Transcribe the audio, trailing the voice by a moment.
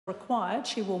required,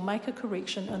 she will make a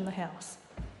correction in the House.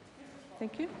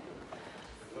 Thank you.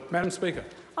 Madam Speaker.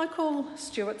 I call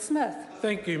Stuart Smith.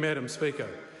 Thank you, Madam Speaker.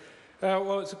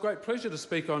 Well, it's a great pleasure to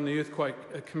speak on the Earthquake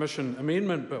Commission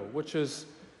Amendment Bill, which is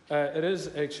it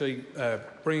is actually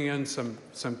bringing in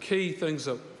some key things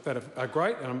that are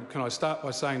great. And can I start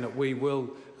by saying that we will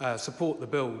support the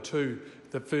bill to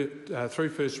through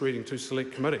first reading to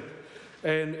Select Committee,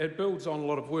 and it builds on a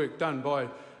lot of work done by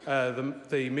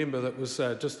the member that was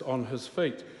just on his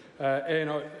feet,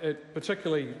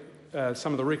 particularly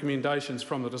some of the recommendations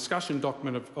from the discussion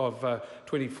document of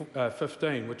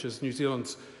 2015, which is New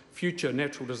Zealand's Future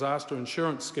Natural Disaster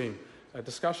Insurance Scheme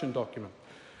discussion document.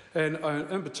 And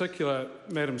in particular,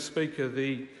 Madam Speaker,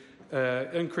 the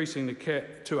increasing the cap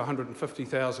to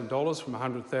 $150,000 from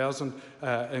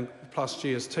 $100,000 plus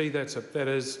GST, that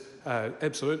is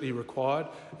absolutely required.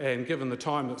 And given the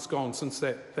time that's gone since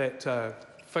that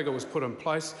figure was put in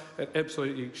place, it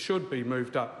absolutely should be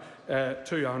moved up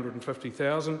to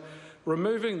 $150,000.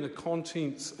 Removing the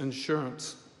contents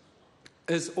insurance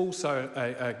is also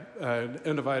an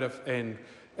innovative and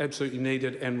absolutely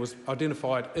needed, and was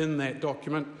identified in that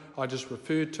document I just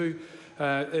referred to.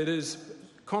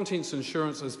 Contents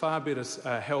insurance is far better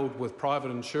held with private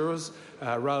insurers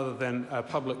rather than a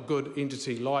public good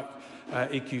entity like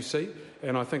EQC,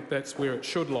 and I think that's where it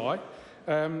should lie.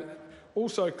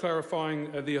 Also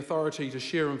clarifying the authority to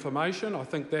share information. I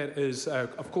think that is,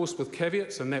 of course, with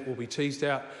caveats, and that will be teased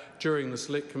out during the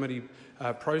Select Committee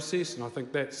process, and I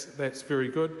think that's very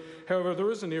good. However,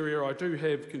 there is an area I do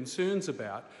have concerns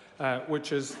about,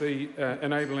 which is the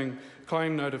enabling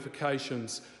claim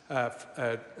notifications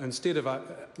instead of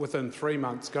within 3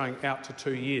 months going out to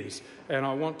 2 years, and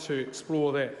I want to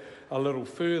explore that a little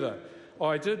further.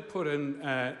 I did put in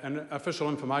an Official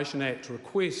Information Act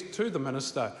request to the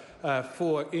Minister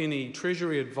for any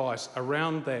Treasury advice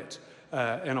around that,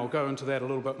 and I'll go into that a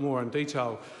little bit more in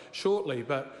detail shortly,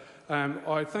 but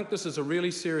I think this is a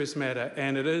really serious matter,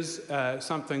 and it is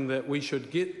something that we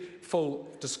should get full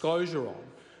disclosure on.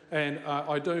 And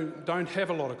I don't have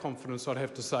a lot of confidence, I'd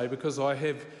have to say, because I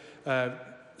have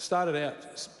started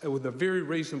out with a very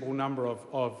reasonable number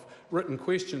of written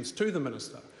questions to the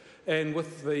Minister, and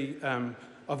with the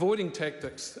avoiding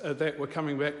tactics that were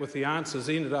coming back with the answers,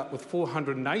 ended up with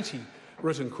 480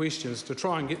 written questions to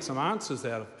try and get some answers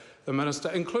out of the Minister,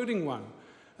 including one,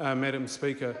 Madam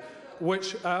Speaker,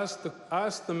 which asked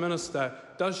the Minister,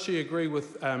 does she agree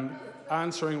with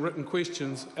answering written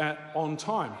questions on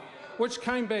time? Which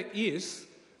came back yes,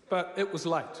 but it was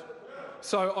late.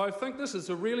 So I think this is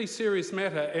a really serious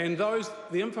matter, and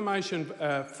the information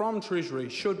from Treasury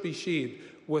should be shared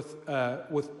with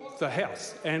the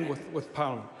House and with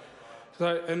Parliament.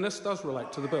 So, and this does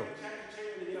relate to the bill.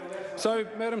 So,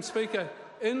 Madam Speaker,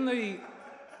 in the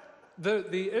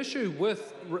issue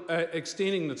with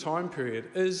extending the time period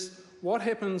is what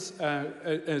happens,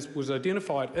 as was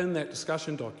identified in that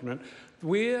discussion document,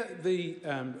 where the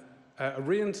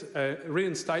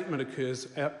reinstatement occurs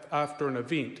after an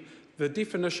event. The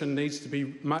definition needs to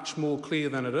be much more clear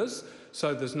than it is,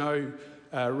 so there's no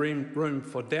room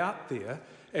for doubt there,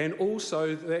 and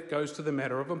also that goes to the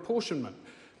matter of apportionment.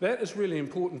 That is really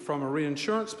important from a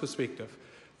reinsurance perspective.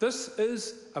 This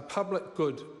is a public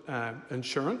good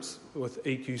insurance with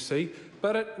EQC,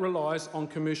 but it relies on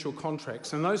commercial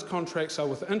contracts, and those contracts are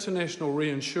with international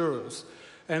reinsurers,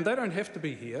 and they don't have to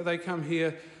be here. They come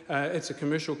here, it's a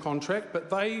commercial contract, but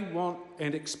they want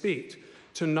and expect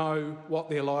to know what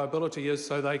their liability is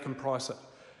so they can price it.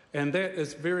 And that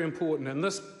is very important, and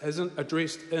this isn't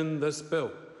addressed in this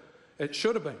bill. It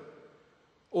should have been.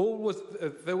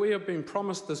 We have been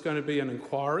promised there's going to be an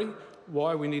inquiry.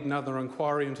 Why we need another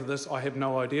inquiry into this, I have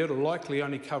no idea. It'll likely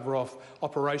only cover off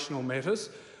operational matters.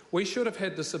 We should have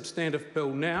had the substantive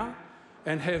bill now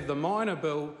and have the minor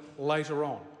bill later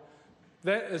on.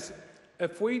 That is,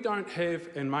 if we don't have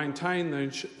and maintain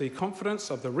the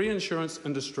confidence of the reinsurance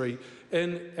industry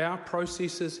in our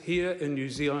processes here in New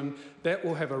Zealand, that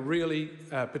will have a really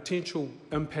potential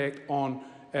impact on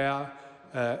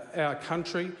our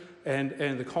country and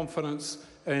the confidence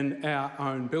in our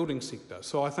own building sector.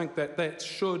 So I think that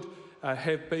should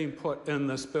have been put in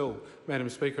this bill, Madam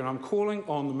Speaker, and I'm calling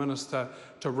on the Minister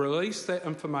to release that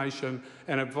information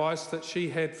and advice that she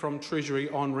had from Treasury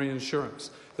on reinsurance.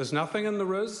 There's nothing in the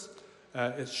RIS,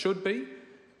 it should be,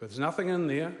 but there's nothing in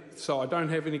there, so I don't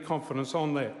have any confidence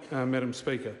on that, Madam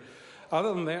Speaker.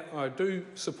 Other than that, I do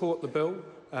support the bill.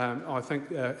 I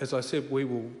think, as I said, we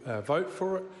will vote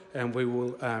for it, and we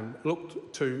will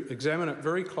look to examine it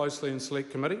very closely in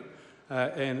Select Committee,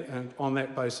 and on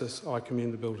that basis I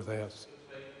commend the bill to the House.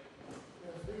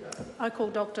 I call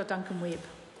Dr Duncan Webb.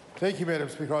 Thank you, Madam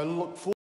Speaker. I look forward